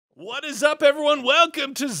What is up, everyone?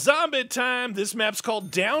 Welcome to Zombie Time. This map's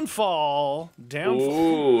called Downfall.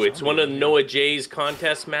 Ooh, it's one of Noah J's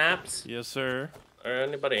contest maps. Yes, sir. Are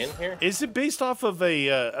anybody in here? Is it based off of a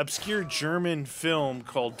obscure German film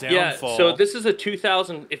called Downfall? Yeah, so this is a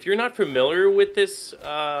 2000... If you're not familiar with this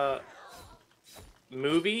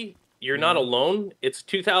movie, you're not alone. It's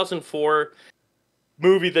 2004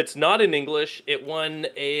 movie that's not in English. It won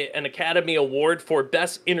an Academy Award for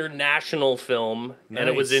Best International Film, and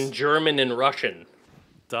it was in German and Russian.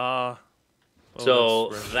 Duh. Oh, so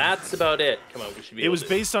that's about it. Come on, we should be. It was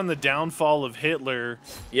based on the downfall of Hitler.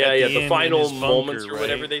 Yeah, the final moments or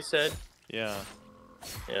whatever they said. Yeah.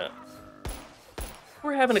 Yeah.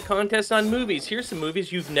 We're having a contest on movies. Here's some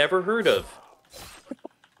movies you've never heard of.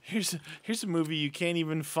 Here's a movie you can't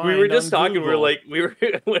even find. We were just on talking. Google.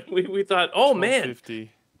 We thought, oh man,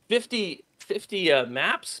 50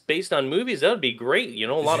 maps based on movies. That would be great. You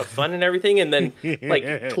know, a lot of fun and everything. And then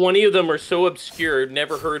like 20 of them are so obscure,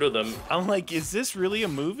 never heard of them. I'm like, is this really a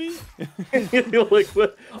movie? Like,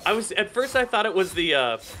 what? At first I thought it was the.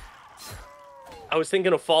 I was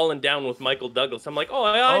thinking of Falling Down with Michael Douglas. I'm like, oh,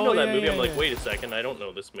 I know that movie. I'm like, wait a second, I don't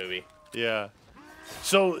know this movie. Yeah.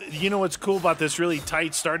 So, you know what's cool about this really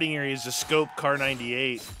tight starting area is the scope Car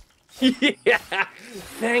 98. Yeah.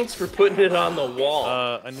 Thanks for putting it on the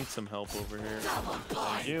wall. I need some help over here.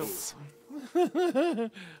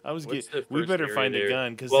 We better find a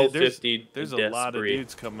gun because there's a lot of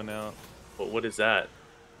dudes coming out. Well, what is that?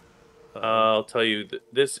 I'll tell you.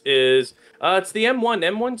 This is it's the M1.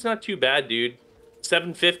 M1's not too bad, dude.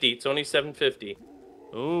 750. It's only 750.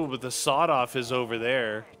 Oh, but the sawed-off is over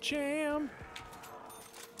there. Jam.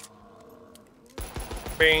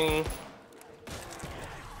 Bing.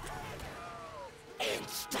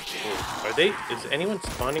 Is anyone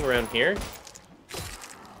spawning around here?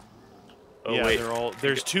 Oh, yeah, wait.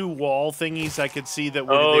 There's two wall thingies I could see that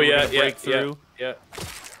they were gonna break through. Yeah.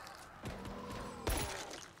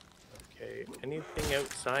 Okay, anything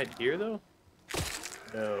outside here though?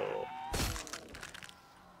 No.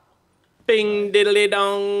 Bing diddly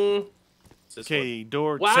dong. Okay,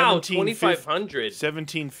 door. Wow, 2,500.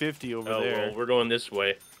 1750 over there. Well, we're going this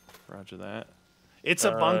way. Roger that. It's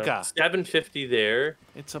a bunker. 750 there.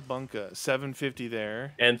 It's a bunker. 750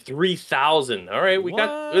 there. And 3,000. All right, we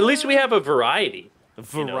got. At least we have a variety.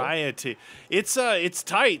 Variety. You know? It's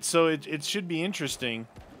tight, so it should be interesting.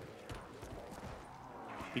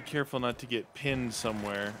 Be careful not to get pinned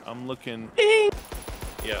somewhere. I'm looking. Ding!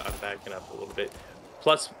 Yeah, I'm backing up a little bit.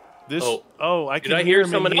 Plus, this. I can did I hear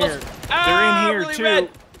them someone in here. else? They're in here really too. red.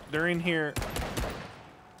 They're in here.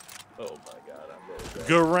 Oh my God, I'm really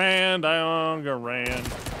Garand, Garand.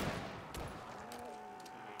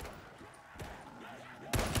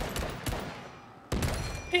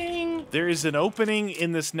 Ping. There is an opening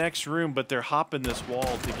in this next room, but they're hopping this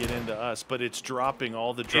wall to get into us. But it's dropping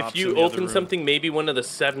all the drops. If you open something, maybe one of the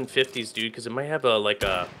 750s, dude, because it might have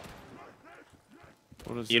a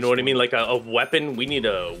you know what I mean, like a weapon. We need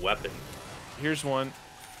a weapon. Here's one.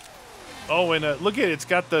 Oh, and look at it. It's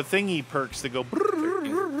got the thingy perks that go.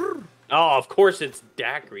 Oh, of course it's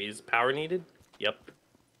daiquiri. Is power needed? Yep.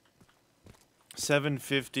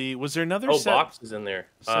 750. Was there another? Boxes in there.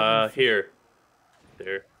 Here.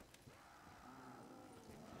 There.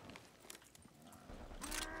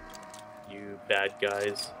 You bad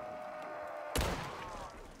guys.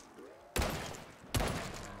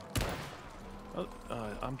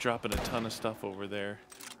 I'm dropping a ton of stuff over there.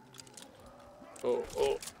 Oh.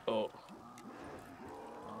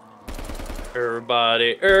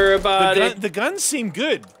 Everybody. The guns seem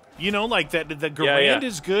good. You know, like that. The Garand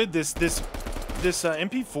is good. This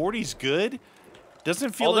MP40's good.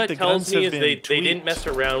 Doesn't feel like the guns have been tweaked. All that tells me is they didn't mess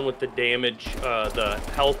around with the damage, the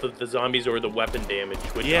health of the zombies or the weapon damage,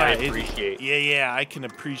 which I appreciate. Yeah, I can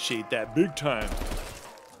appreciate that big time.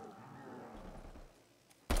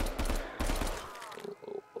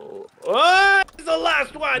 Oh, it's the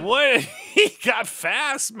last one. What? He got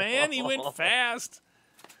fast, man. He went fast.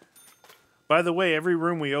 By the way, every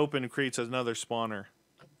room we open creates another spawner.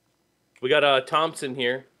 We got Thompson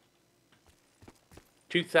here.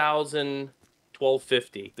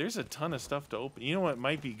 1250. There's a ton of stuff to open. You know what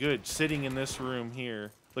might be good? Sitting in this room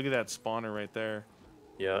here. Look at that spawner right there.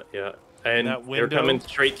 Yeah. And they're coming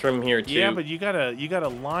straight from here too. Yeah, but you got a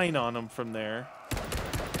line on them from there.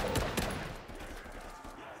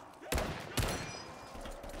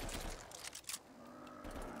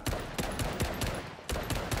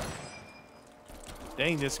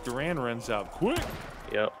 Dang, this Garand runs out quick.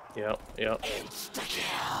 Yep. There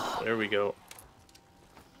we go.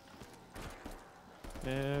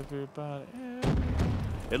 Everybody.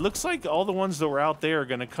 It looks like all the ones that were out there are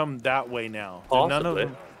going to come that way now. Possibly. None of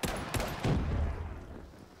them.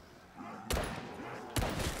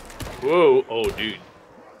 Whoa. Oh, dude.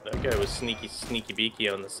 That guy was sneaky beaky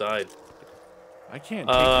on the side. I can't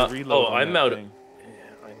take the reload on I'm that out. thing.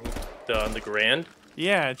 Yeah, I need on the Grand.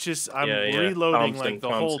 Yeah, it's just I'm reloading like the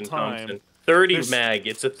whole time. Thompson. 30 mag.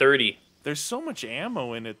 It's a 30. There's so much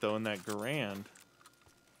ammo in it though in that Grand.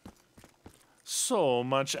 So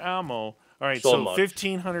much ammo. All right, so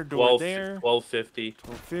 1,500 door there. 1,250.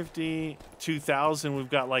 1,250. 2,000. We've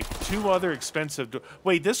got like 2 other expensive.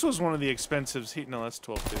 Wait, this was one of the expensive. No, that's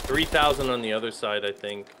 1,250. 3,000 on the other side, I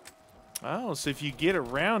think. Oh, so if you get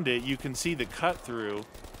around it, you can see the cut through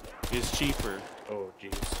is cheaper. Oh,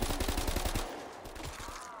 jeez.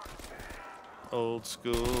 Old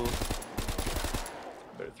school.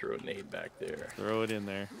 Better throw a nade back there. Throw it in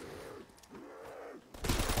there.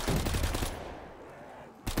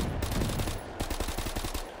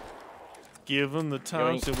 Give them the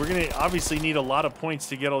Thompson. We're gonna obviously need a lot of points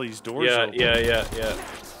to get all these doors open. Yeah.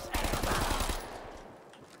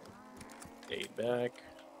 Nade back.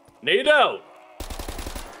 Nade out!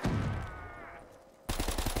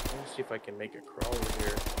 Let me see if I can make a crawler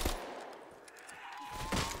here.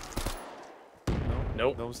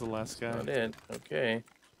 Nope. That was the last guy. Not it. Okay.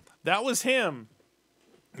 That was him.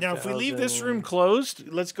 Now, if we leave this room closed,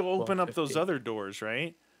 let's go open up those other doors,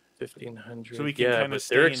 right? 1,500. So we can kind of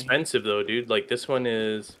stay. They're expensive though, dude. Like this one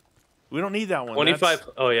is. We don't need that one. 25.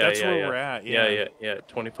 That's where we're at. Yeah.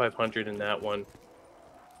 2,500 in that one.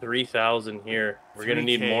 3,000 here. We're gonna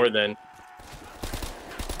need more then.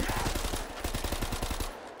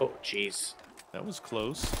 Oh, jeez. That was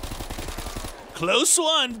close. Close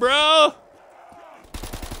one, bro.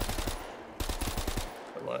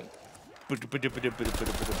 Come on.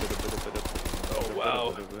 Oh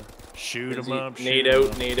wow. Shoot him up. Nade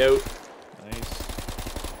out. Nice.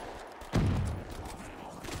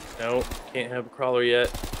 No, can't have a crawler yet.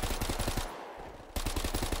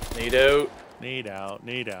 Nade out. Nade out.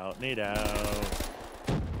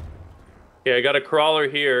 Okay, I got a crawler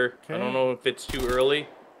here. Okay. I don't know if it's too early.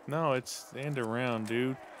 No, it's end around,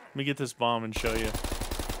 dude. Let me get this bomb and show you.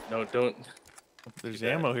 No, don't. There's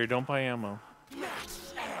ammo here. Don't buy ammo.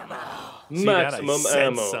 Maximum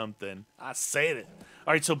ammo. Something. I said it.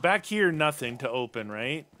 All right, so back here, nothing to open,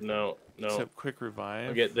 right? No. Except quick revive.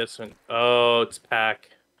 I'll get this one. Oh, it's pack.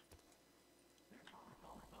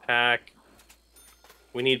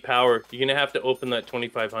 We need power. You're gonna have to open that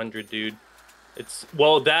 2,500, dude. It's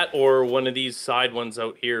that or one of these side ones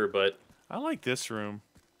out here, but I like this room.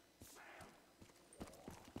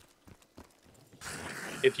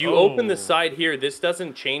 If you open the side here, this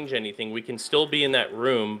doesn't change anything. We can still be in that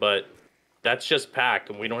room, but that's just pack,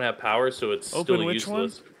 and we don't have power, so it's still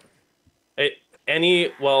useless.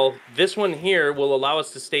 This one here will allow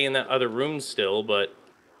us to stay in that other room still, but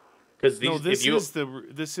because these. No, this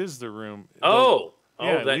is the room.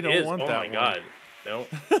 Yeah, that is. Oh my god, no.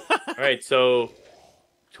 All right, so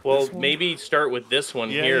 12. Maybe start with this one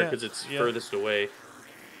here because it's furthest away.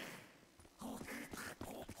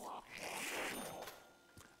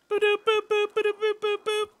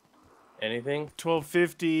 Anything?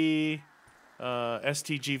 1250,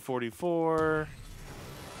 STG 44,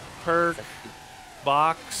 perk,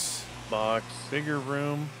 box, bigger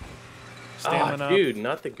room, stamina. Dude,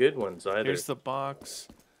 not the good ones either. Here's the box.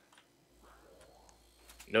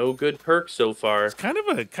 No good perks so far. It's kind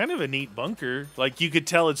of a neat bunker. Like you could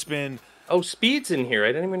tell it's been. Oh, speed's in here. I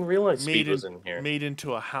didn't even realize speed was in here. Made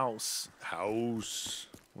into a house.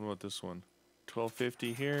 What about this one?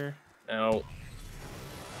 1250 here. Now,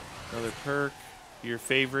 another perk. Your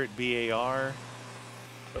favorite BAR.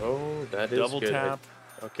 Oh, that is double good. Tap.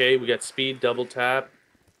 Okay, we got speed, double tap.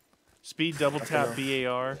 Speed, double tap,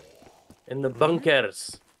 BAR. In the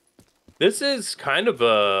bunkers. This is kind of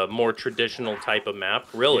a more traditional type of map,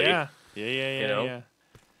 really. Yeah. Yeah.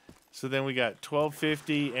 So then we got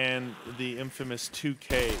 1250 and the infamous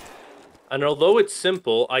 2K. And although it's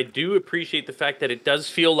simple, I do appreciate the fact that it does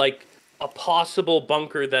feel like a possible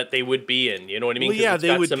bunker that they would be in. You know what I mean? Well, yeah,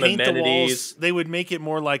 they would paint the walls. They would make it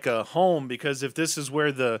more like a home because if this is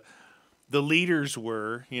where the leaders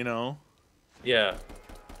were, you know. Yeah,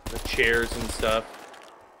 the chairs and stuff.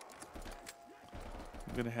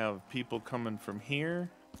 I'm gonna have people coming from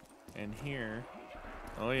here and here.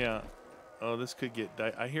 Oh yeah. Oh, this could get.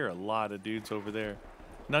 I hear a lot of dudes over there.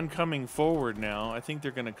 None coming forward now. I think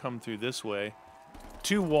they're gonna come through this way.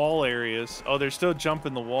 2 wall areas. Oh, they're still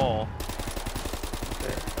jumping the wall.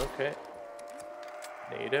 Okay.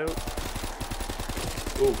 Nade out.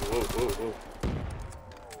 Whoa.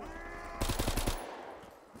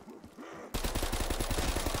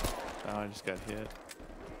 Oh, I just got hit.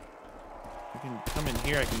 I can come in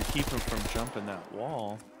here. I can keep him from jumping that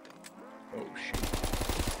wall. Oh, shoot.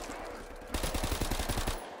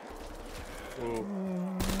 Ooh.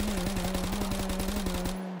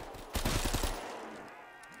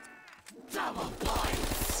 Double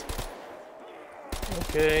points.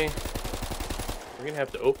 Okay. We're gonna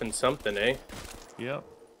have to open something, eh? Yep.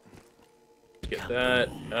 Get that.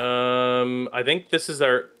 I think this is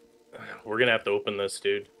our... We're gonna have to open this,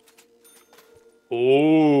 dude.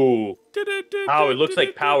 Ooh. Oh, it looks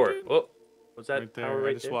like power. Oh, was that right there? power right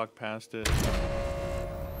I just there? walked past it.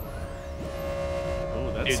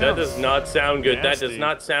 Oh, that Dude, sounds that does not sound good. nasty. That does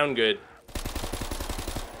not sound good.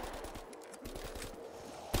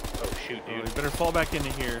 Oh, shoot, Oh, you dude. better fall back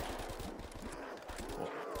into here.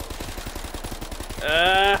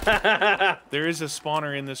 There is a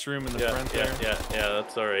spawner in this room in the front there. Yeah,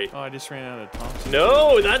 that's all right. Oh, I just ran out of Thompson.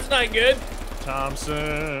 No, that's not good.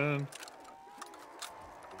 Thompson.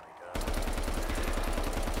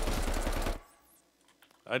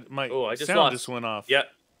 My Oh, I just sound lost. just went off. Yeah,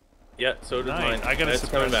 so did Nice. mine. I got a It's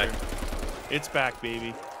coming back. suppressor. It's back,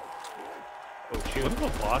 baby. Oh shoot. What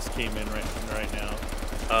if a boss came in right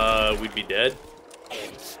now? We'd be dead.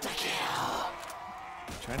 Insta-kill.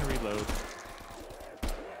 Trying to reload.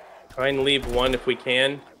 Try and leave one if we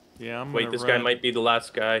can. Yeah, I'm Wait, gonna this run. guy might be the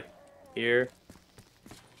last guy here.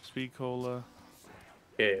 Speed cola.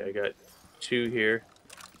 Okay, I got 2 here.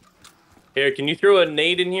 Here, can you throw a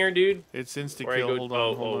nade in here, dude? It's insta Where I kill. go? Hold on.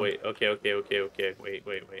 Oh, hold on. wait. Okay. Wait.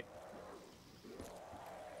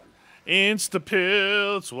 Insta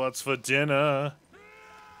pills. What's for dinner?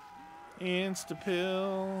 Insta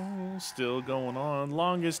pill. Still going on.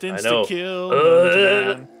 Longest know. insta kill. known to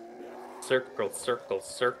man. Circle.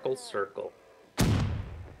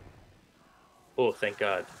 Oh, thank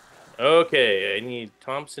God. Okay, I need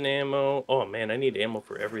Thompson ammo. Oh, man, I need ammo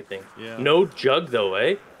for everything. Yeah. No jug, though,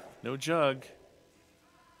 eh? No jug.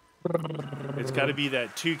 It's got to be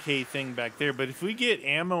that 2K thing back there. But if we get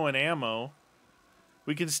ammo,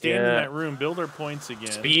 we can stand in Yeah. that room, build our points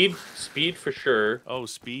again. Speed for sure. Oh,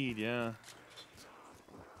 speed, yeah.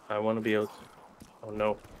 I want to be able to... Oh,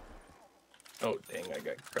 no. Oh, dang, I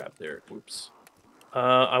got crap there. Oops.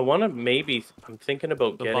 I want to maybe... I'm thinking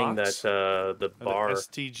about The getting box? that, the bar. The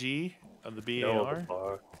STG of the No, BAR. the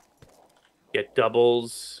bar. Get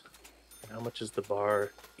doubles. How much is the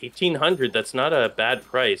bar? 1,800. That's not a bad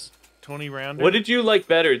price. 20 rounder. What did you like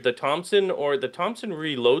better, the Thompson or the Thompson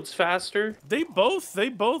reloads faster? They both.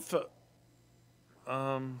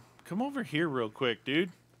 Come over here real quick,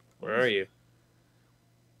 dude. Where are you?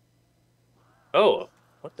 Oh,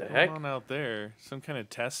 what the What's heck? going on out there? Some kind of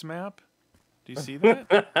test map? Do you see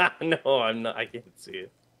that? No, I'm not. I can't see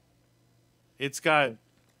it. It's got...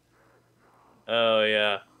 Oh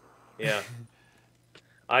yeah.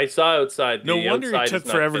 I saw outside. No wonder it outside took is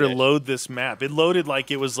not forever to finished. load this map. It loaded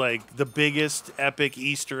like it was like the biggest epic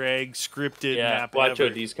Easter egg scripted Yeah, map watch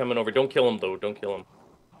ever. out. He's coming over. Don't kill him though. Don't kill him.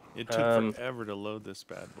 It took forever to load this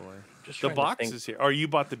bad boy. Just The trying to box think. is here. Oh, you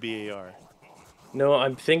bought the BAR. No,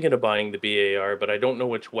 I'm thinking of buying the BAR, but I don't know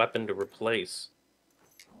which weapon to replace.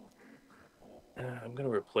 I'm gonna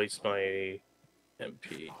replace my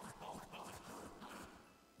MP.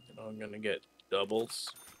 I'm gonna get doubles.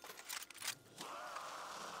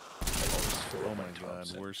 Oh my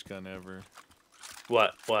god, worst gun ever.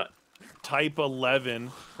 What? Type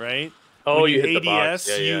 11, right? Oh, When you hit the box.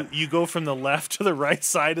 ADS, Yeah. you go from the left to the right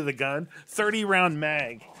side of the gun. 30 round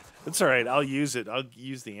mag. That's all right. I'll use it. I'll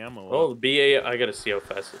use the ammo. Oh, the BA. I gotta see how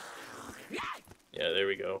fast it. Yeah, there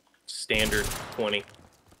we go. Standard 20.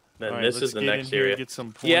 Then All right, this let's is the get next in here and area. get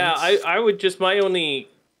some points. Yeah, I would just my only,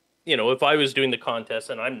 if I was doing the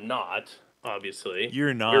contest, and I'm not, obviously.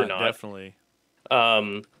 You're not, definitely.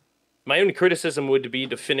 My only criticism would be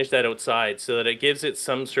to finish that outside so that it gives it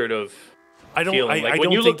some sort of feeling. Like I when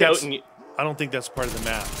don't you think look out that's, and I don't think that's part of the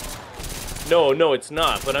map. No, it's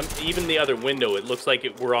not. But even the other window, it looks like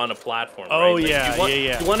we're on a platform. Oh, right? Like,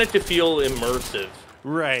 yeah. You want it to feel immersive.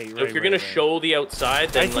 Right, So if you're gonna show the outside,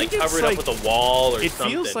 then like cover it up with a wall or something. It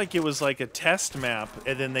feels like it was like a test map,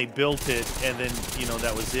 and then they built it, and then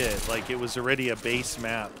that was it. Like it was already a base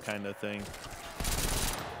map kind of thing.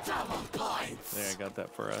 Double points. There, I got that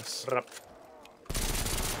for us.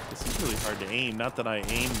 This is really hard to aim. Not that I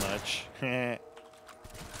aim much.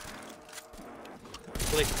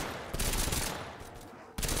 Click.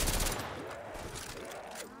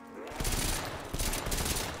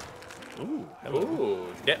 Ooh, hello. Ooh,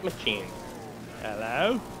 death machine.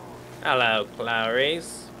 Hello. Hello,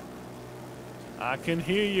 Clarice. I can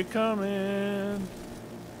hear you coming.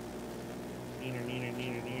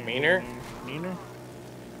 Neener. Meaner? Neener.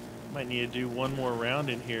 Might need to do one more round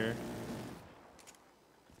in here.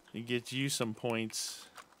 To get you some points.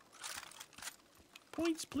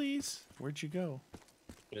 Points, please. Where'd you go?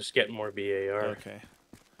 Just get more BAR. Okay.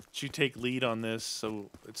 you take lead on this so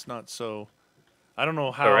it's not so... I don't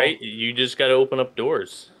know how... All right, you just got to open up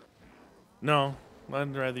doors. No,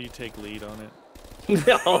 I'd rather you take lead on it.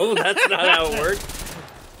 No, that's not how it works.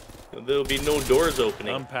 There'll be no doors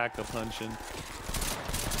opening. I'm pack-a-punching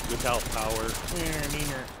without power.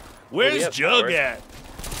 Where's Jug power? at?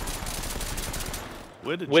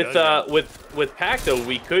 With pack though,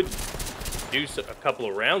 we could do a couple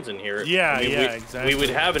of rounds in here. Yeah, I mean, exactly. We would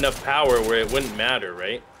have enough power where it wouldn't matter,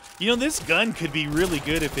 right? You know, this gun could be really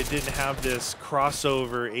good if it didn't have this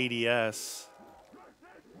crossover ADS.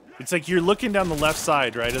 It's like you're looking down the left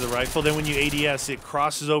side, right, of the rifle. Then when you ADS, it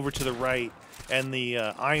crosses over to the right, and the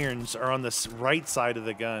irons are on the right side of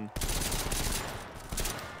the gun.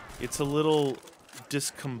 It's a little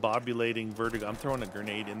discombobulating vertigo. I'm throwing a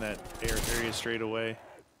grenade in that area straight away.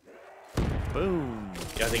 Boom.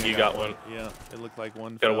 Yeah, I think you got one. Yeah, it looked like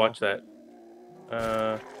one. Gotta fell. watch that.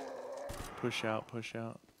 Push out, push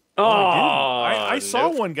out. Oh, I saw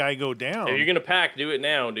nope. one guy go down. If you're gonna pack, do it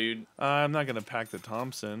now, dude. I'm not gonna pack the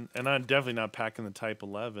Thompson, and I'm definitely not packing the Type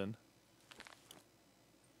 11.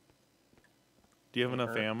 Do you have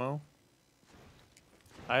enough ammo?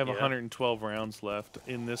 I have 112 rounds left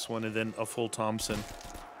in this one, and then a full Thompson.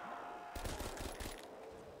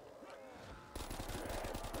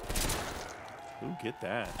 Ooh, get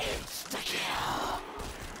that.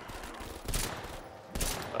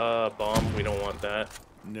 Bomb. We don't want that.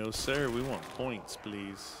 No, sir. We want points,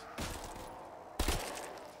 please.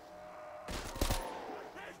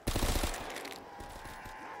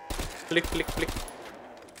 Flick, flick, flick.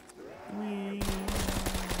 Wee.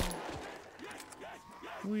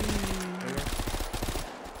 Wee.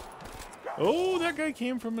 Oh, that guy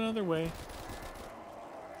came from another way.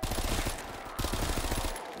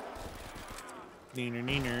 Neener,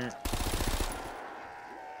 neener.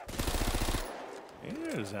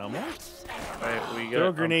 There's ammo. Alright, we got Throw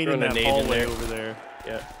a grenade in that hallway over there.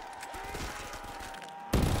 Yeah.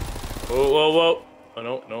 Whoa, whoa, whoa. Oh,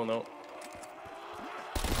 no, no, no.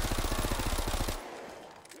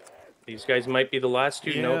 These guys might be the last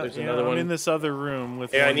two. No, there's another one. I'm in this other room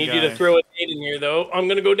with I need you to throw a nade in here, though. I'm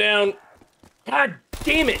gonna go down. God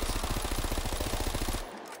damn it!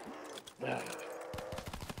 That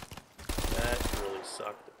really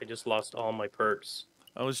sucked. I just lost all my perks.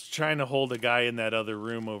 I was trying to hold a guy in that other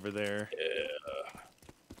room over there. Yeah.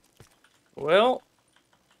 Well,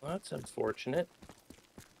 that's unfortunate.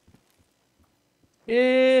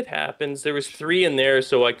 It happens. There was 3 in there,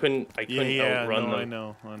 so I couldn't outrun them. I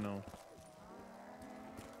know.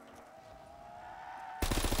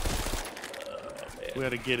 We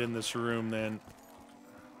had to get in this room then,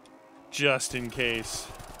 just in case.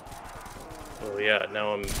 Oh yeah,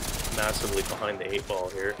 now I'm massively behind the 8 ball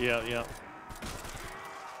here. Yeah.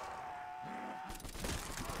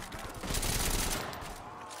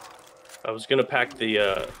 I was gonna pack the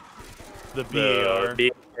BAR.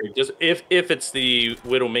 Just if it's the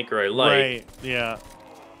Widowmaker I like. Right. Yeah.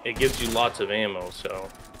 It gives you lots of ammo, so.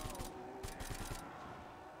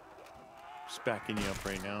 Just backing you up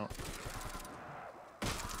right now.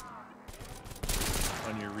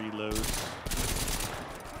 On your reloads.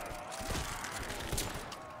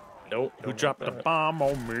 Nope. Who dropped the bomb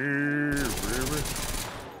on me?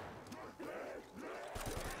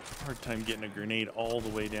 Hard time getting a grenade all the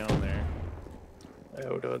way down there.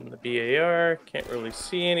 Out on the BAR. Can't really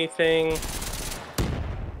see anything.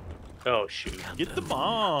 Oh, shoot. Get the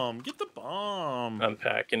bomb. Get the bomb. I'm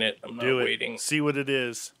packing it. I'm not waiting. See what it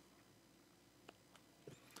is.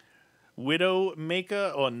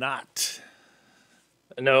 Widowmaker or not?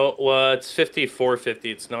 No, well, it's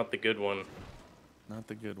 5450. It's not the good one. Not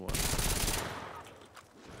the good one.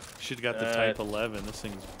 Should have got the Type 11. This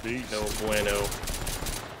thing's beast. No bueno.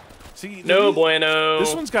 See, no bueno.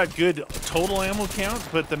 This one's got good total ammo count,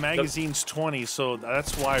 but the magazine's 20, so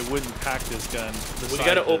that's why I wouldn't pack this gun. We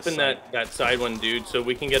got to open that side one, dude, so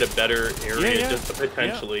we can get a better area just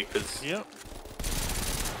potentially, because I'm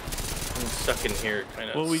stuck in here. Kind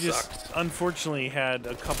of. Well, we just unfortunately had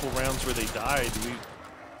a couple rounds where they died.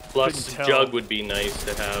 Plus, Jug would be nice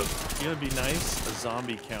to have. You know, it'd be nice, a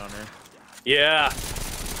zombie counter. Yeah.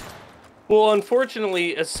 Well,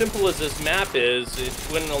 unfortunately, as simple as this map is, it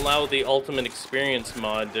wouldn't allow the ultimate experience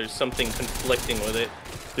mod. There's something conflicting with it.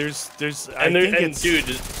 Dude, there's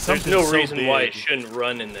no reason why it shouldn't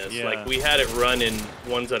run in this. Yeah. Like, we had it run in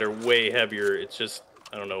ones that are way heavier. It's just,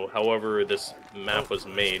 I don't know, however this map was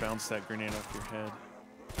made. Bounce that grenade off your head.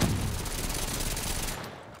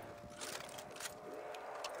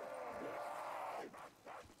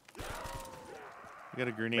 I got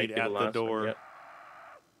a grenade at the door. Yep.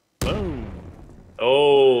 Boom.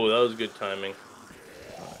 Oh, that was good timing.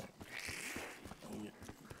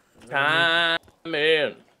 Time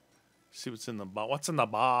in. See what's in the box. What's in the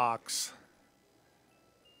box?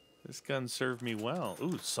 This gun served me well.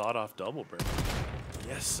 Ooh, sawed-off double barrel.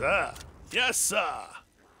 Yes, sir. Yes, sir.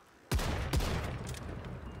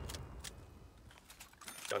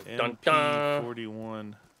 Dun, dun, dun.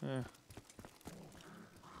 MP41.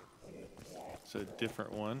 It's a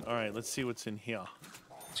different one. All right, let's see what's in here.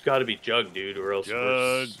 It's got to be Jug, dude, or else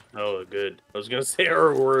Jug. Oh, good. I was gonna say,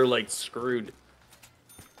 or we're like screwed.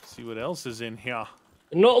 See what else is in here.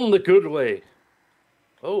 Not in the good way.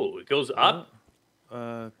 Oh, it goes up.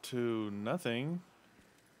 To nothing.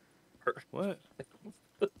 What?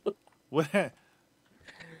 What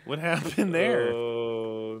happened there?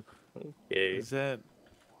 Oh, okay. Is that?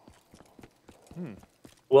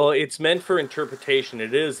 Well, it's meant for interpretation.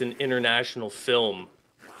 It is an international film.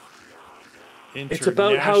 It's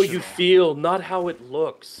about how you feel, not how it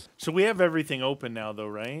looks. So we have everything open now, though,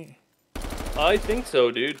 right? I think so,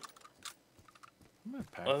 dude. I'm gonna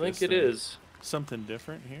pack I think this it thing. is. Something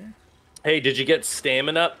different here. Hey, did you get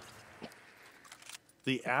stamina?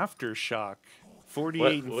 The Aftershock,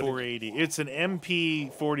 48 and What 480. It's an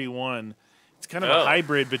MP41. It's kind of Oh. a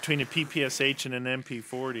hybrid between a PPSH and an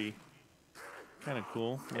MP40. Kind of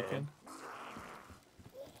cool looking.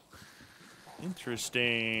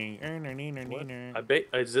 Interesting. I bet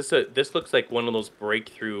is this a? This looks like one of those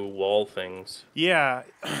breakthrough wall things. Yeah,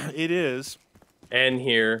 it is. And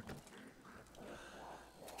here.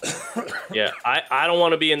 Yeah, I don't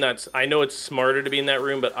want to be in that. I know it's smarter to be in that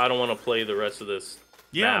room, but I don't want to play the rest of this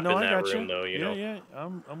map in that room, though. You know, Yeah,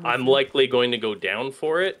 I'm likely going to go down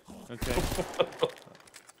for it. Okay.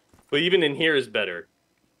 But even in here is better.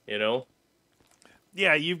 You know,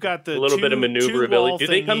 Yeah, you've got the a little bit of two maneuverability. wall Do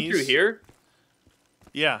they come thingies. through here?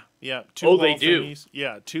 Yeah. Two Oh, wall they do. thingies.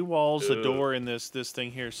 Yeah, 2 walls, a Ugh. door, and this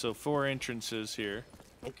thing here. So 4 entrances here.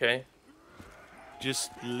 Okay.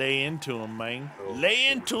 Just lay into them, man. Oh. Lay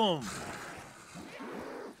into them.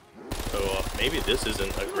 So maybe this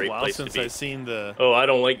isn't a great Wow, place to since be. I've seen the Oh, I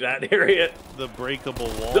don't like that area. breakable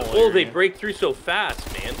wall. Oh, they area. break through so fast,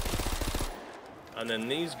 man. And then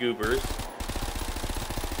these goobers.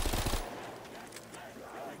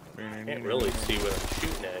 Can't really see what I'm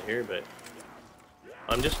shooting at here, but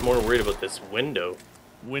I'm just more worried about this window.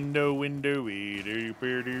 Windowy.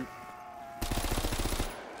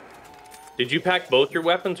 Did you pack both your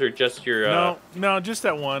weapons or just your No, just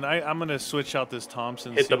that one. I'm gonna switch out this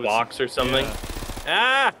Thompson. hit see the what's- box or something?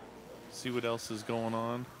 Yeah, Ah! see what else is going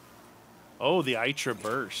on. Oh, the Itra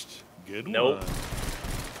burst. Good Nope. one.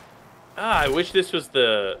 Ah, I wish this was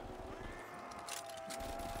the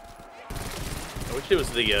it was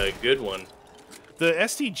the good one. The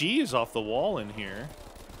STG is off the wall in here.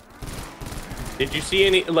 Did you see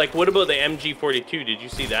any, like, what about the MG42? Did you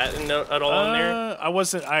see that at all in there? I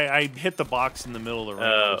wasn't. I hit the box in the middle of the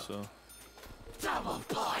room. So Double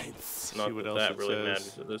points. Not see what that else that it really says.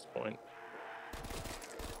 matters at this point.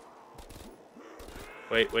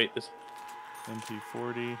 Wait, this...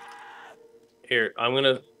 MP40. Here, I'm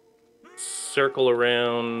gonna circle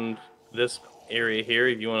around this area here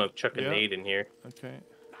if you want to chuck a Yeah. nade in here. Okay.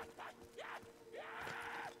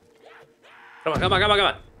 Come on. Oh,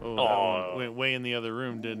 Oh. that one went way in the other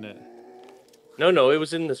room, didn't it? No, it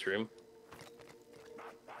was in this room.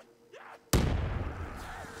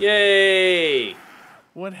 Yay!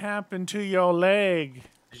 What happened to your leg?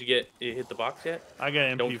 Did you hit the box yet? I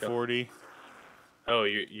got Don't MP40. Oh,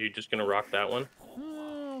 you're just gonna rock that one?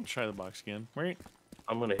 I'll try the box again. Wait.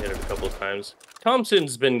 I'm gonna hit it a couple of times.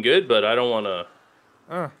 Thompson's been good, but I don't want to.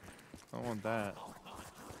 I want that.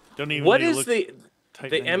 Don't even. What need to is look the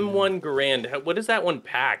tight M1 Garand? What is that one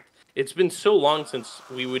packed? It's been so long since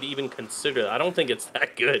we would even consider that. I don't think it's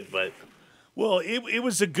that good, but Well, it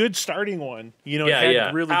was a good starting one. You know, Yeah, it had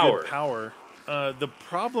yeah, really power. good power. The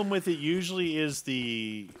problem with it usually is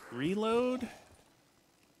the reload.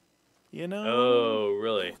 You know? oh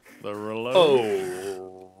really? The reload.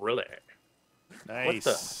 Oh really? nice. What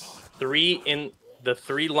the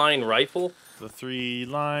 3-line rifle? The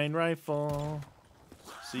 3-line rifle.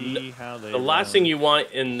 See how they. The last thing you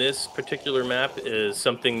want in this particular map is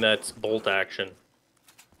something that's bolt action.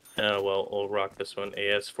 Well, we'll rock this one.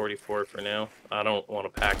 AS-44 for now. I don't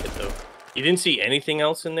want to pack it, though. You didn't see anything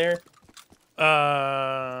else in there?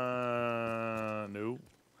 No.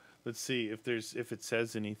 Let's see if it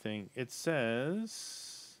says anything. It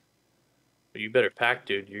says. You better pack,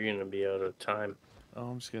 dude. You're going to be out of time. Oh,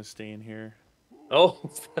 I'm just gonna stay in here. Oh.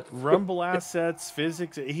 Rumble assets,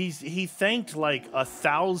 physics. He thanked like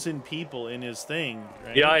 1,000 people in his thing.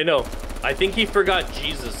 Right? Yeah, I know. I think he forgot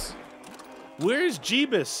Jesus. Where's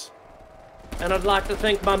Jeebus? And I'd like to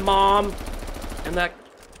thank my mom and that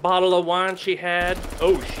bottle of wine she had.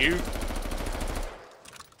 Oh, shoot.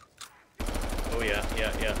 Oh, yeah.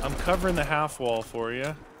 I'm covering the half wall for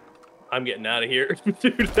you. I'm getting out of here.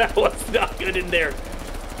 Dude, that was not good in there.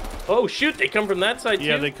 Oh, shoot. They come from that side, too?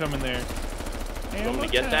 Yeah, they come in there. You want me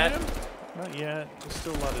to get that? Not yet. There's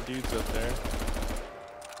still a lot of dudes up there.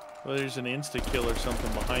 Well, there's an insta-kill or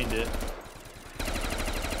something behind it.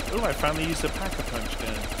 Oh, I finally used a pack-a-punch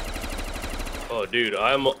gun. Oh, dude,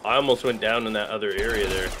 I almost went down in that other area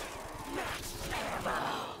there.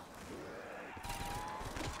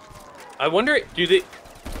 I wonder, do they...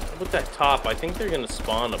 With that top, I think they're going to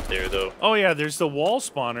spawn up there, though. Oh, yeah, there's the wall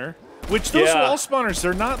spawner. Which, those wall spawners,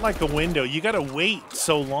 they're not like a window. You got to wait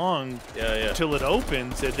so long till it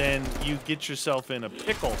opens, and then you get yourself in a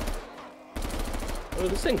pickle. Oh,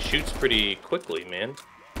 this thing shoots pretty quickly, man.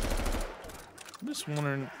 I'm just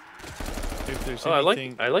wondering if there's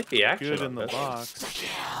anything I like the action good in the box.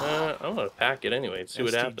 I'm going to pack it anyway, see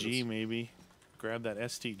what happens. STG, maybe. Grab that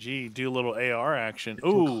STG, do a little AR action.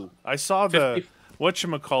 Ooh, I saw the,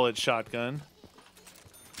 whatchamacallit shotgun.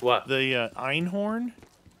 What? The Einhorn.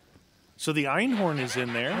 So the Einhorn is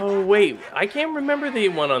in there. Oh, wait. I can't remember the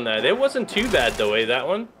one on that. It wasn't too bad, though, that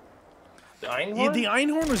one? The Einhorn? Yeah, the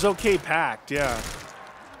Einhorn was okay packed, yeah.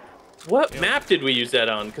 What map did we use that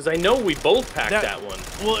on? Because I know we both packed that one.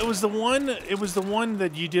 Well, it was the one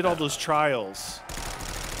that you did all those trials.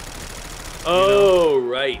 Oh,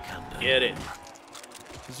 right. Get it.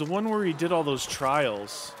 It was the one where you did all those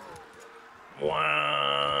trials.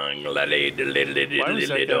 Why was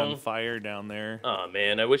that on fire down there? Oh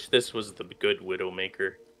man, I wish this was the good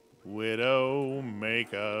Widowmaker.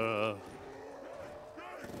 Widowmaker.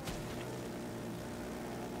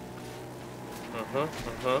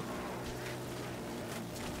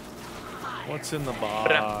 What's in the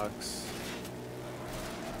box?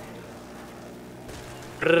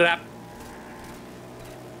 Rap.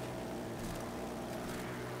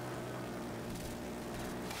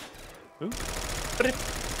 Ooh.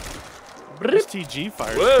 STG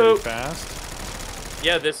fires pretty fast.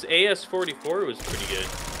 Yeah, this AS-44 was pretty good.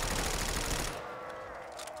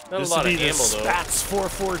 Not a lot of ammo, though. Spats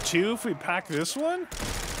 442 if we pack this one?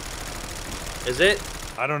 Is it?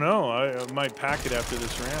 I don't know. I might pack it after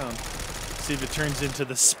this round. See if it turns into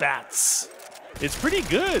the Spats. It's pretty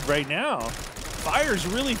good right now. Fires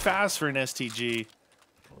really fast for an STG.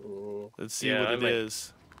 Let's see what it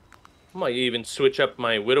is. I might even switch up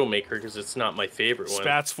my Widowmaker because it's not my favorite one.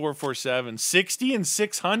 Spats 447. 60 and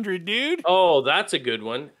 600, dude. Oh, that's a good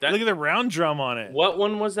one. Look at the round drum on it. What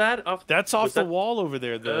one was that? That's off the wall over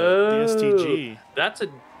there, the STG. That's a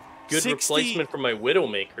good replacement for my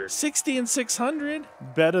Widowmaker. 60 and 600.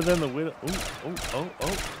 Better than the Widow. Oh, ammo.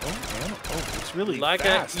 Oh, it's really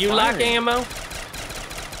fast. You like ammo?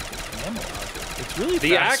 Ammo. It's really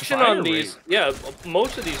the fast action on these. Yeah,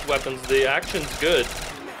 most of these weapons, the action's good.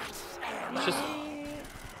 It's just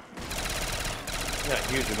not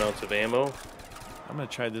huge amounts of ammo. I'm gonna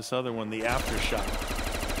try this other one, the Aftershock.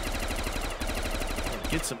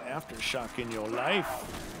 Get some Aftershock in your life.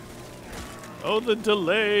 Oh, the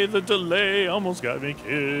delay almost got me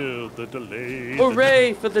killed. The delay.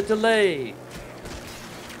 Hooray for the delay!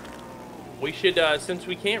 We should, since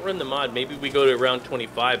we can't run the mod, maybe we go to round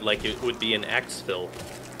 25 like it would be an exfil.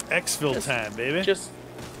 Exfil time, baby.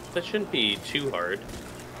 That shouldn't be too hard.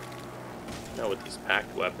 Not with these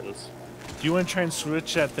packed weapons. Do you want to try and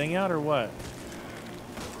switch that thing out or what?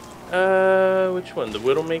 Which one? The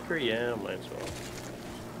Widowmaker? Yeah, might as well.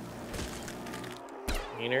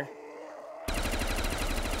 Cleaner.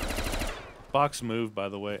 Box moved, by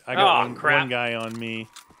the way. I got one guy on me.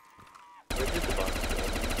 Where did the box go?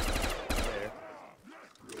 There.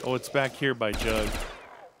 Oh, it's back here by Jug.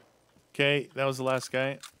 Okay, that was the last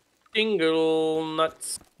guy. Dingle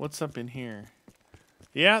nuts. What's up in here?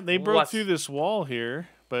 Yeah, they broke through this wall here,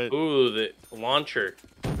 but... Ooh, the launcher.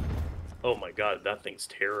 Oh my god, that thing's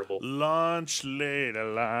terrible. Launch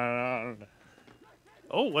later.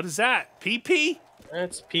 Oh, what is that? PP?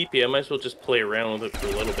 That's PP. I might as well just play around with it for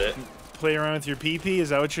a little bit. Play around with your PP? Is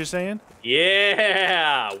that what you're saying?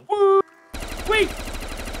 Yeah! Woo! Wait!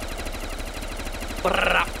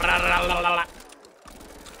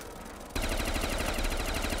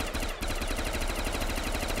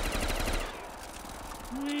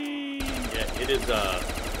 Yeah, it is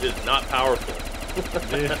not powerful.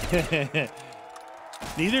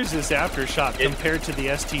 Neither is this Aftershock compared to the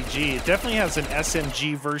STG. It definitely has an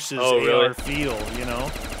SMG versus AR really? feel, you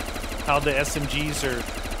know? How the SMGs are,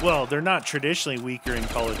 well, they're not traditionally weaker in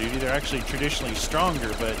Call of Duty. They're actually traditionally stronger,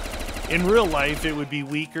 but in real life it would be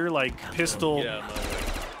weaker, like pistol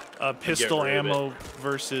ammo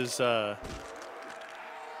versus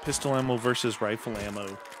rifle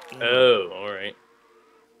ammo. Oh, all right.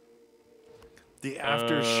 The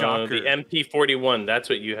Aftershocker. The MP41. That's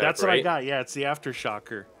what you have. That's right? what I got. Yeah, it's the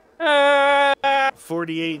Aftershocker.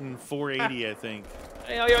 48 and 480, I think.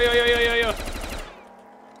 Yo.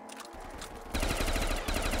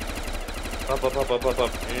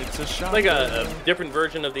 Up. It's a shot. Like a different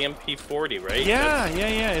version of the MP40, right? Yeah.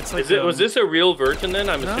 It's like. Was this a real version then?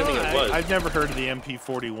 I'm assuming it was. I've never heard of the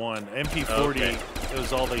MP41. MP40, it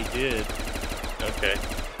was all they did. Okay.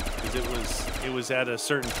 Because it was at a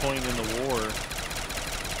certain point in the war.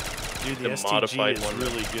 Dude, the STG modified is one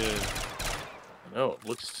really good. No, it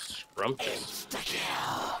looks scrumptious.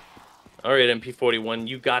 All right, MP41,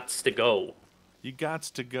 you gots to go. You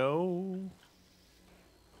gots to go.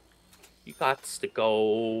 You gots to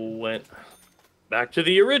go. Went back to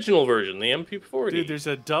the original version, the MP40. Dude, there's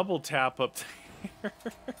a double tap up there.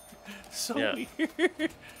 So weird.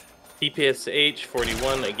 TPSH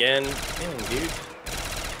 41 again. Dang, dude.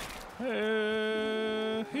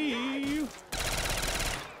 Hey.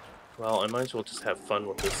 Well, I might as well just have fun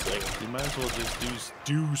with this thing. You might as well just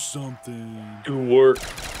do something. Do work.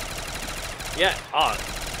 Yeah.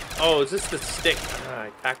 Oh, is this the stick? I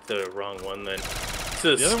packed the wrong one then. This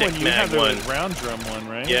is the other stick one, you mag have the one. round drum one,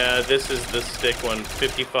 right? Yeah, this is the stick one.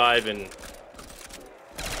 55 and.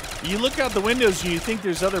 You look out the windows and you think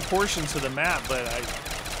there's other portions of the map, but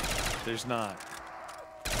there's not.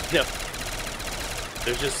 No.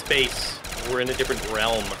 There's just space. We're in a different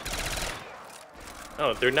realm.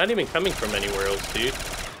 Oh, they're not even coming from anywhere else, dude.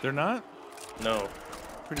 They're not? No.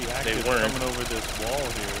 Pretty active coming over this wall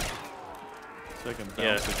here. So I can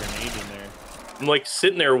bounce a grenade in there. I'm like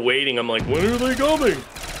sitting there waiting. I'm like, when are they coming? There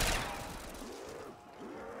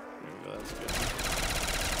we go, that's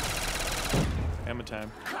good. Ammo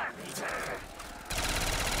time.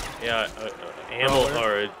 Yeah, ammo.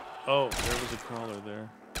 Or, oh, there was a crawler there.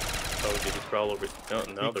 Oh, did he crawl over?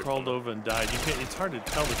 No, he crawled over and died. It's hard to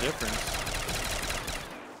tell the difference.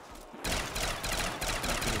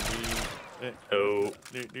 Oh.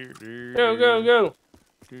 Go.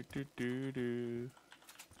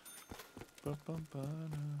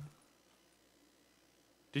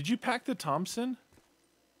 Did you pack the Thompson?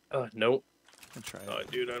 Nope. I'll try it. Oh,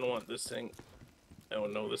 dude, I don't want this thing. Oh,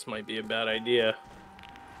 no, this might be a bad idea.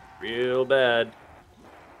 Real bad.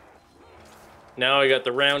 Now I got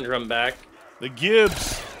the round drum back. The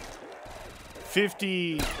Gibbs.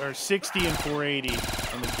 50 or 60 and 480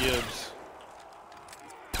 on the Gibbs.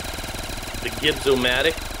 The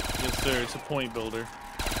Gibbs-O-Matic? Yes, sir. It's a point builder.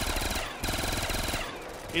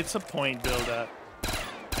 It's a point build-up.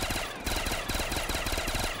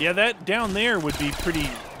 Yeah, that down there would be pretty...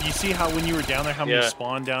 You see how when you were down there, how many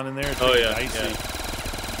spawn down in there? It's pretty dicey. Yeah.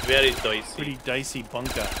 Very dicey. Pretty dicey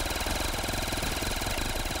bunker.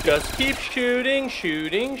 Just keep shooting.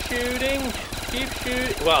 Keep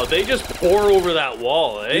shooting. Wow, they just pour over that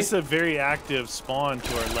wall, eh? This is a very active spawn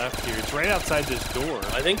to our left here. It's right outside this door.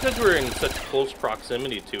 I think because we're in such close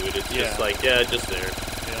proximity to it, it's just like, just there.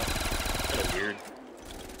 Yeah. Kind of weird.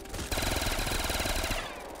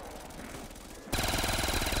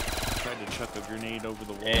 Tried to chuck a grenade over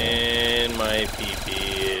the wall. And my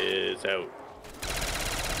PP is out.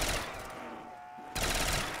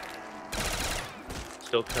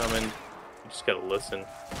 Still coming. You just gotta listen.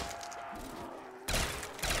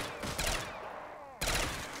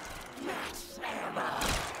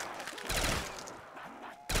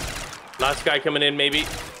 Last guy coming in, maybe.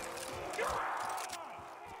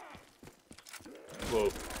 Whoa,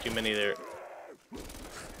 too many there.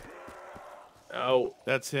 Oh.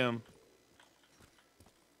 That's him.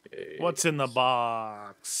 Okay. What's in the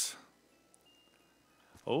box?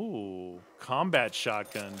 Oh, combat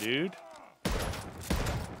shotgun, dude.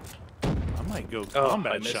 I might go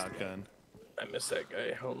combat shotgun. I missed that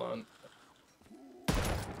guy. Hold on.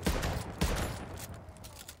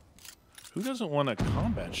 Who doesn't want a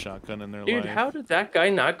combat shotgun in their life? Dude, how did that guy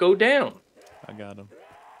not go down? I got him.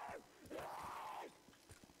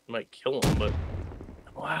 Might kill him, but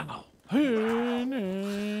wow.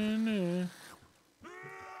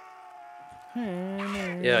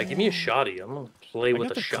 Yeah, give me a shotty. I'm gonna play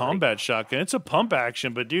with a shotty. Combat shotgun. It's a pump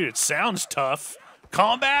action, but dude, it sounds tough.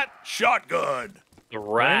 Combat shotgun. The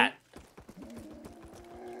rat.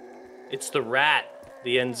 It's the rat.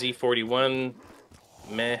 The NZ41.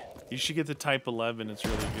 Meh. You should get the Type 11. It's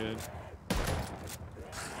really good.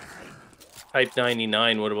 Type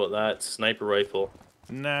 99. What about that? Sniper rifle.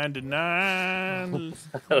 99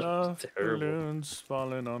 balloons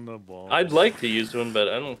falling on the wall. I'd like to use one, but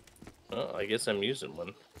I don't. Well, I guess I'm using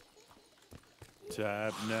one.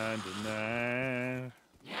 Type 99.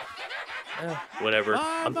 Whatever.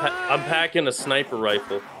 I'm packing a sniper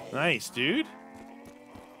rifle. Nice, dude.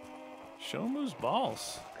 Show him those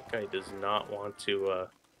balls. That guy does not want to.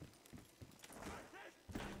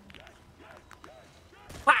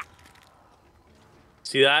 Ha!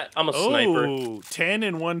 See that? I'm a sniper. Oh, 10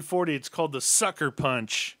 and 140. It's called the sucker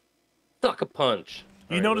punch. Sucker punch.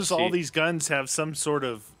 You notice all these guns have some sort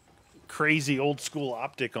of crazy old school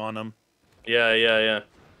optic on them. Yeah, yeah, yeah.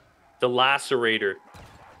 The lacerator.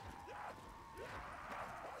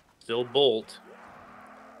 Still bolt.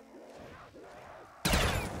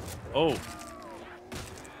 Oh.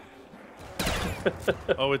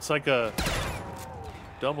 Oh, it's like a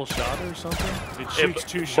double shot or something? It shoots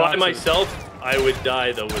two shots. By myself, I would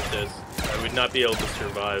die, though, with this. I would not be able to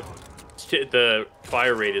survive. The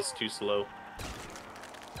fire rate is too slow.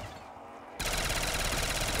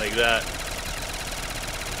 Like that.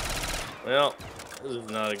 Well, this is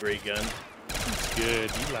not a great gun. It's good.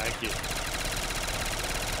 You like it.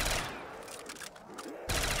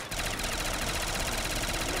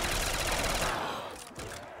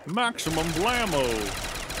 Maximum blammo.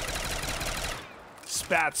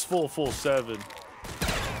 Spats full 7. I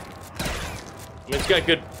mean, it's got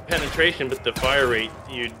good penetration, but the fire rate,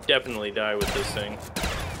 you definitely die with this thing.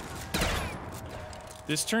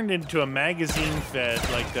 This turned into a magazine fed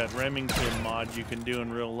like that Remington mod you can do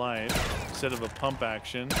in real life instead of a pump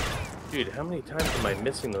action. Dude, how many times am I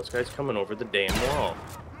missing those guys coming over the damn wall?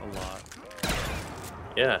 A lot.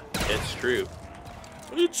 Yeah, it's true.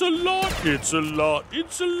 It's a lot. It's a lot.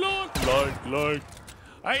 It's a lot.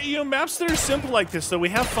 Maps that are simple like this, though, we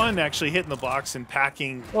have fun actually hitting the box and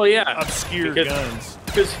packing obscure guns.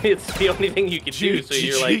 Because it's the only thing you can do, so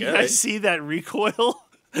you're like, I see that recoil.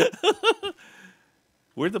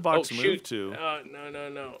 Where'd the box move to?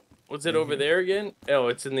 No. Was it over there again? Oh,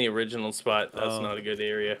 it's in the original spot. That's not a good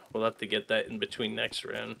area. We'll have to get that in between next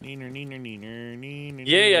round.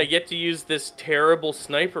 Yeah, I get to use this terrible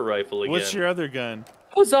sniper rifle again. What's your other gun?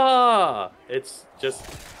 Huzzah! It's just...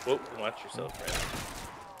 Whoa, watch yourself, man.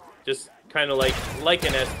 Just kind of like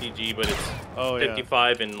an STG, but it's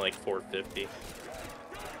 55 and like 450.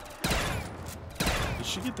 You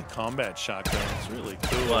should get the combat shotgun. It's really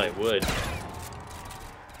cool. Well, I would.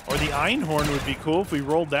 Or the Einhorn would be cool if we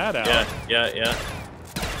rolled that out. Yeah.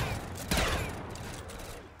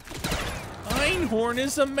 Einhorn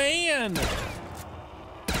is a man.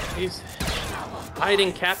 He's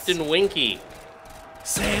hiding Captain Winky.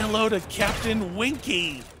 Say hello to Captain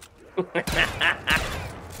Winky.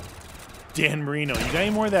 Dan Marino, you got any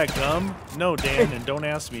more of that gum? No, Dan, and don't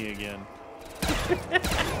ask me again.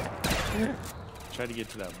 Try to get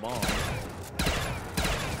to that bomb.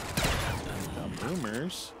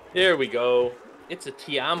 Boomers. There we go. It's a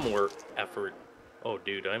teamwork effort. Oh,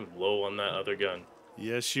 dude, I'm low on that other gun.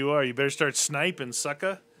 Yes, you are. You better start sniping,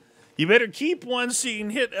 sucker. You better keep one so you can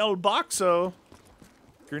hit El Boxo.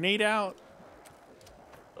 Grenade out.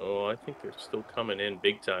 Oh, I think they're still coming in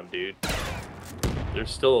big time, dude. There's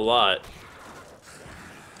still a lot.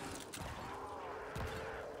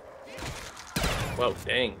 Wow,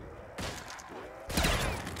 dang.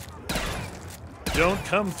 Don't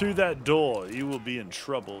come through that door. You will be in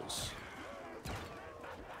troubles.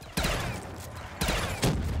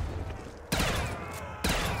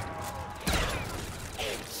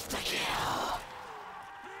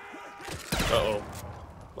 Uh-oh.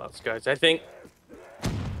 Lots of guys, I think.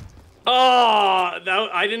 Oh,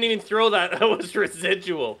 I didn't even throw that. That was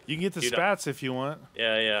residual. You can get the spats if you want.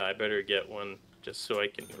 Yeah, I better get one just so I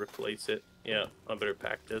can replace it. Yeah, I better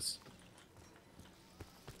pack this.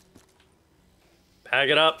 Pack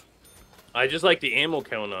it up. I just like the ammo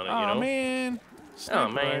count on it, you know? Man.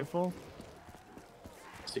 Sniper rifle.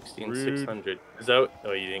 16,600. Is that...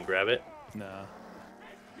 Oh, you didn't grab it? Nah.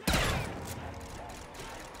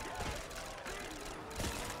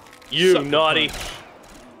 You Sucker naughty. punch.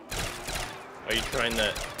 Are you trying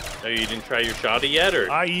that? Oh, you didn't try your shotty yet, or?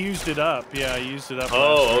 I used it up. Yeah, I used it up.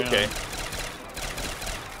 Oh, okay.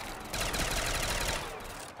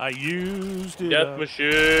 I used it Death up.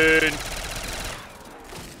 machine.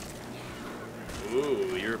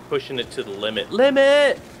 Ooh, you're pushing it to the limit.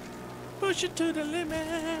 Limit! Push it to the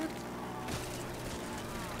limit.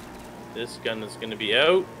 This gun is going to be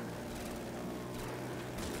out.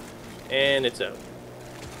 And it's out.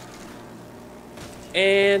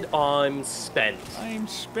 And I'm spent. I'm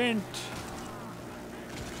spent.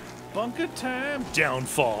 Bunker time.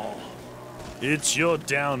 Downfall. It's your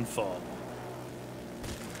downfall.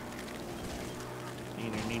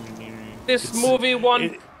 This movie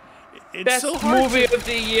won Best so Movie of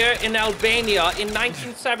the Year in Albania in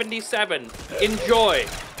 1977. Enjoy.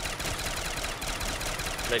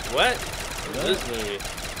 Like, what? What is this movie?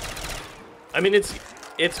 I mean,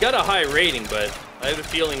 it's got a high rating, but I have a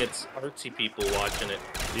feeling it's artsy people watching it.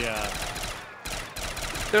 Yeah.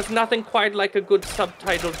 There's nothing quite like a good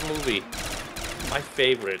subtitled movie. My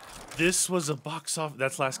favorite. This was a box office.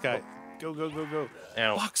 That's last guy. Go, go, go, go.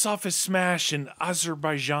 Ow. Box office smash in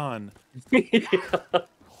Azerbaijan.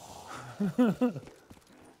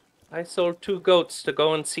 I sold 2 goats to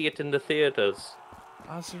go and see it in the theaters.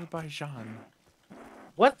 Azerbaijan.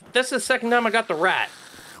 What? This is the second time I got the rat.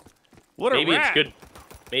 What a Maybe rat. it's good.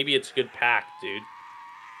 Maybe it's good pack, dude.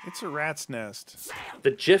 It's a rat's nest.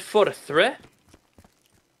 The GIF for the threat?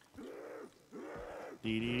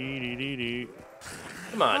 Dee-dee-dee-dee-dee.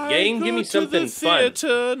 Come on, game, give me something fun.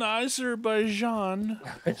 Theater in Azerbaijan.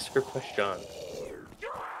 Azerbaijan.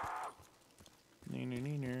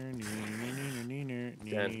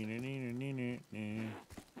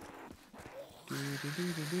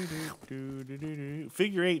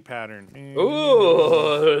 Figure 8 pattern.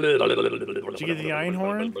 Ooh. Did you get the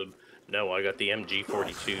Einhorn? No, I got the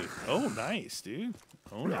MG42. Oh, nice, dude.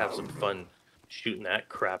 Oh, no. Have some fun shooting that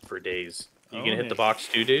crap for days. You Oh, gonna hit the Nick. box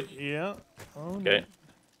too, dude? Yeah. Oh, Okay.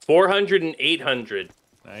 400 and 800.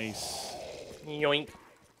 Nice. Yoink.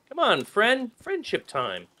 Come on, friend. Friendship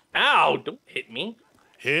time. Ow, don't hit me.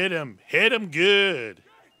 Hit him. Hit him good.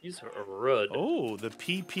 He's a rud. Oh, the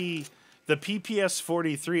PPS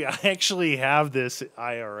 43. I actually have this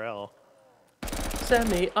IRL.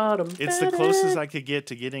 Semi-automatic. It's the closest I could get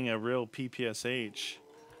to getting a real PPSH.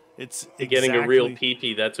 It's Getting a real exactly-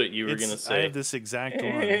 PP, that's what you were going to I say. have this exact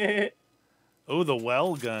one. Oh, the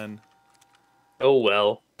well gun. Oh,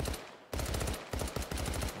 well.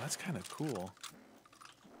 That's kind of cool.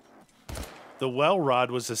 The well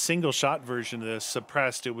rod was a single shot version of this,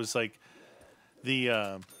 suppressed. It was like the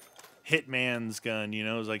Hitman's gun, you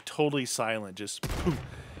know, it was like totally silent, just poof.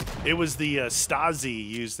 It was the Stasi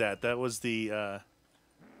used that. That was the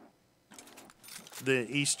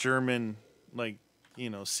East German, like, you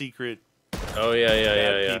know, secret Oh, yeah,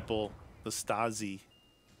 bad people, the Stasi.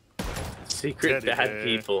 Secret Teddy bad bear.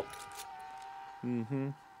 people.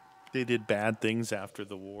 They did bad things after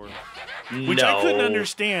the war, which I couldn't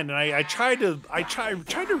understand, and I tried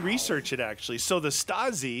to research it actually. So the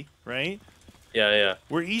Stasi, right? Yeah.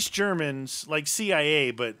 We're East Germans, like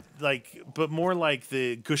CIA, but more like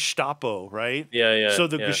the Gestapo, right? Yeah. So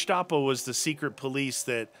the Gestapo was the secret police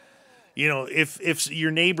that, you know, if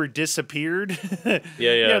your neighbor disappeared,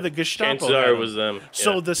 Yeah. the Gestapo Chances had are it him. was them.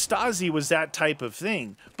 So Yeah. the Stasi was that type of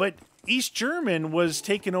thing, but East German was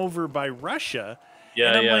taken over by Russia. Yeah,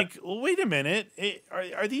 and I'm yeah. like, well, wait a minute,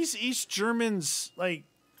 are these East Germans like,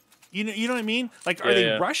 you know what I mean? Like, are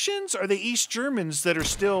they Russians? Are they East Germans that are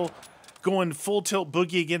still going full tilt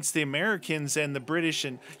boogie against the Americans and the British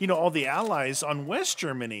and, you know, all the allies on West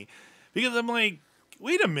Germany? Because I'm like,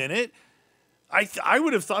 wait a minute. I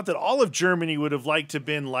would have thought that all of Germany would have liked to have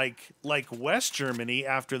been like West Germany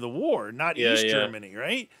after the war, not East Germany,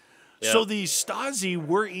 right? Yeah. So these Stasi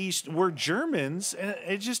were Germans, and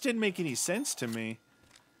it just didn't make any sense to me.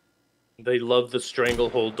 They love the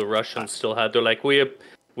stranglehold the Russians still had. They're like, we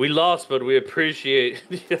lost, but we appreciate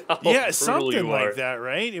how brutal Something you like are. that,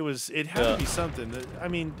 right? It had to be something. That, I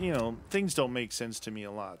mean, you know, things don't make sense to me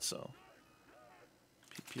a lot. So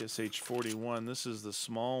PPSH 41. This is the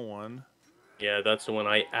small one. Yeah, that's the one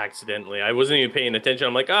I wasn't even paying attention.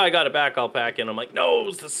 I'm like, oh, I got it back, I'll pack in. I'm like, no, it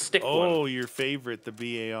was the stick one. Oh, your favorite, the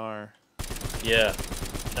BAR. Yeah,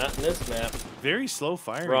 not in this map. Very slow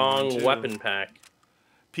firing. Wrong one, too. weapon pack.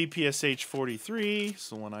 PPSH 43. It's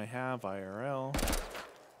the one I have, IRL.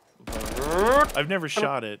 I've never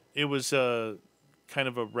shot it. It was a kind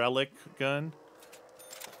of a relic gun.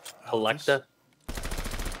 Collecta.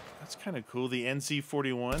 That's kind of cool. The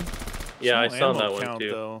NZ41. Yeah, I Small saw ammo that one count, too.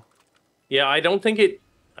 Though. Yeah, I don't think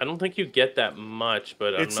you get that much,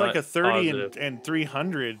 but It's I'm like not a 30 positive. and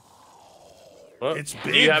 300. Well, it's Do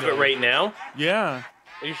big, you have though. it right now? Yeah.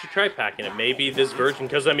 Well, you should try packing it. Maybe this version,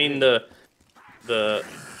 because I mean the BAR.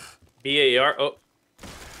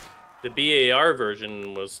 The BAR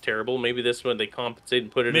version was terrible. Maybe this one they compensate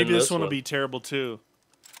and put it Maybe in this one will be terrible too.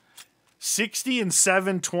 60 and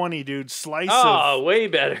 720, dude. Slice way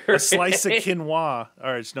better. a slice of quinoa.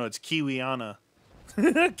 Or it's Kiwiana.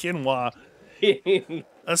 Quinoa.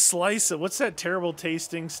 A slice of what's that terrible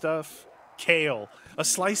tasting stuff? Kale. A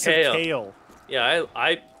slice of kale. Yeah,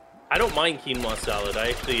 I don't mind quinoa salad.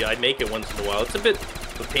 I make it once in a while. It's a bit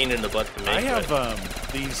of a pain in the butt to make. I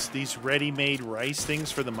have these ready-made rice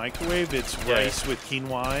things for the microwave. It's rice with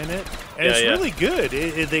quinoa in it, and it's really good.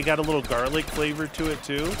 They got a little garlic flavor to it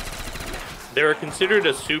too. They're considered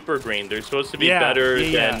a super grain. They're supposed to be better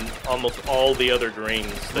than almost all the other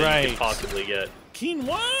grains that you could possibly get.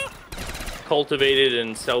 Quinoa. cultivated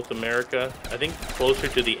in South America. I think closer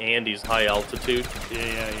to the Andes, high altitude.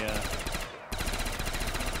 Yeah.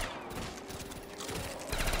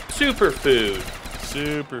 Superfood.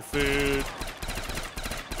 Superfood.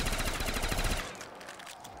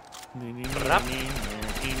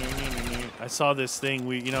 I saw this thing.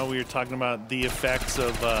 We were talking about the effects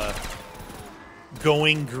of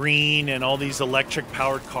going green and all these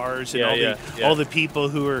electric-powered cars and all the people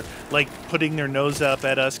who are like putting their nose up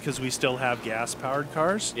at us because we still have gas-powered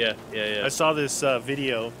cars. Yeah. I saw this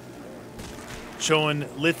video showing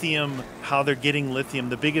lithium, how they're getting lithium.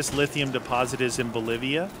 The biggest lithium deposit is in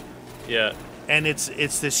Bolivia. Yeah. And it's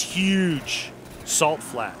this huge salt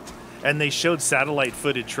flat. And they showed satellite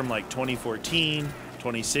footage from like 2014,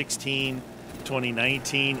 2016,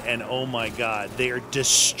 2019, and oh my God, they are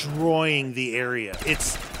destroying the area.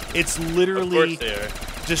 It's literally of course they are.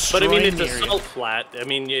 Destroying but I mean, it's the a area. salt flat. I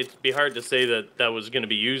mean, it'd be hard to say that was going to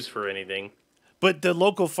be used for anything. But the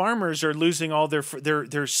local farmers are losing all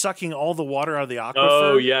they're sucking all the water out of the aquifer.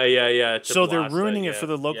 Oh yeah. So they're ruining it for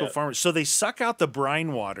the local farmers. So they suck out the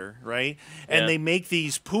brine water, right? And they make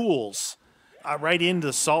these pools right into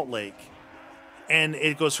the salt lake. And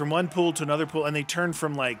it goes from one pool to another pool, and they turn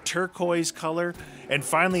from like turquoise color, and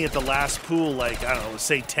finally at the last pool, like I don't know,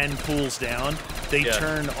 say 10 pools down, they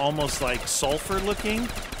turn almost like sulfur looking,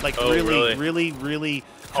 like really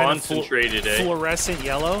concentrated, fluorescent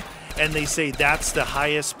yellow. And they say that's the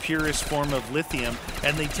highest, purest form of lithium,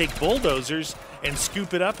 and they take bulldozers and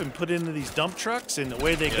scoop it up and put it into these dump trucks, and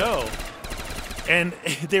away they go. And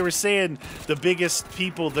they were saying the biggest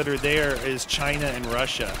people that are there is China and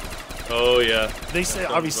Russia. Oh yeah. They say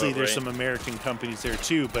obviously there's some American companies there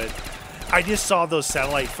too, but I just saw those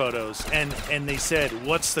satellite photos, and they said,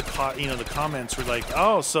 "What's the the comments were like,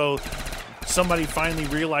 oh, so somebody finally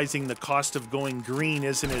realizing the cost of going green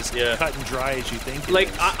isn't as cut and dry as you think." Like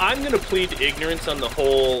I'm gonna plead ignorance on the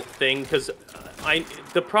whole thing because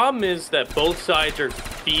the problem is that both sides are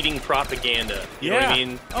feeding propaganda. You know what I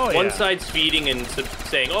mean? Oh, One side's feeding and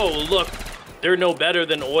saying, "Oh, look, they're no better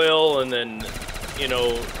than oil," and then.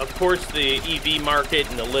 Of course, the EV market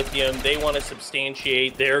and the lithium, they want to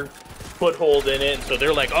substantiate their foothold in it. So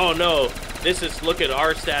they're like, oh, no, look at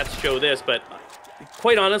our stats show this. But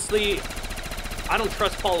quite honestly, I don't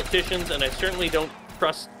trust politicians, and I certainly don't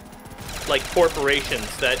trust, like,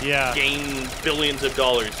 corporations that gain billions of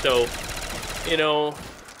dollars. So,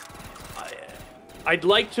 I'd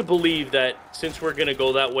like to believe that since we're going to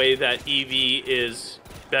go that way, that EV is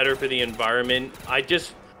better for the environment.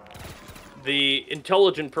 The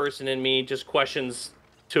intelligent person in me just questions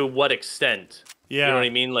to what extent. Yeah. You know what I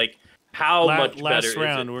mean? Like, how much better last is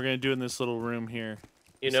round, it? we're going to do in this little room here.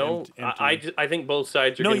 I think both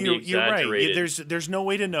sides are going to be exaggerated. You're right. There's no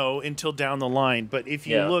way to know until down the line. But if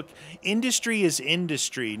you look, industry is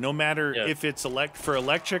industry, no matter if it's for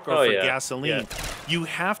electric or for gasoline. Yeah. You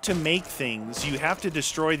have to make things. You have to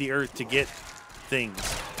destroy the earth to get things.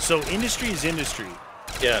 So industry is industry.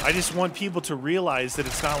 Yeah. I just want people to realize that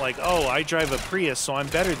it's not like, oh, I drive a Prius, so I'm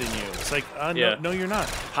better than you. It's like, no, you're not.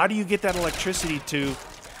 How do you get that electricity to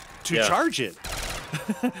charge it?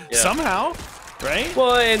 Somehow, right?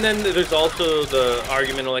 Well, and then there's also the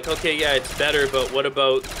argument of like, okay, yeah, it's better, but what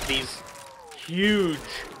about these huge,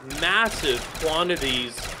 massive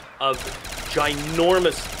quantities of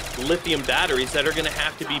ginormous lithium batteries that are going to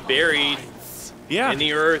have to be buried in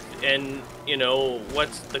the earth, and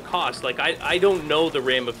what's the cost? Like I don't know the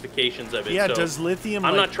ramifications of it. Yeah, so does lithium?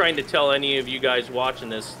 I'm not trying to tell any of you guys watching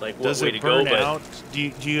this like what way to go. Does it burn out? Do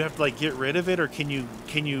you have to like get rid of it, or can you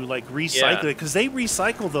like recycle it? Because they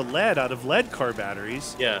recycle the lead out of lead car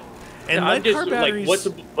batteries. Yeah. And lead car batteries. Like, what's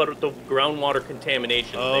about the groundwater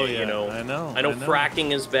contamination? Oh thing, I know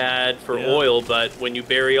fracking is bad for oil, but when you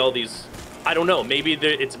bury all these. I don't know. Maybe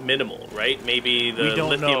it's minimal, right? Maybe the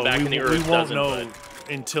lithium back in the earth doesn't. We won't know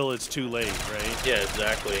until it's too late, right? Yeah,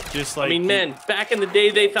 exactly. Just like man, back in the day,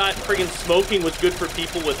 they thought friggin' smoking was good for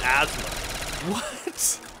people with asthma.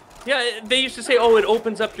 What? Yeah, they used to say, "Oh, it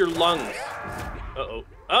opens up your lungs." Uh-oh.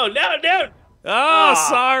 Oh no! Oh,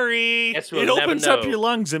 sorry. Guess we'll it never opens know. up your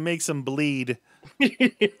lungs and makes them bleed.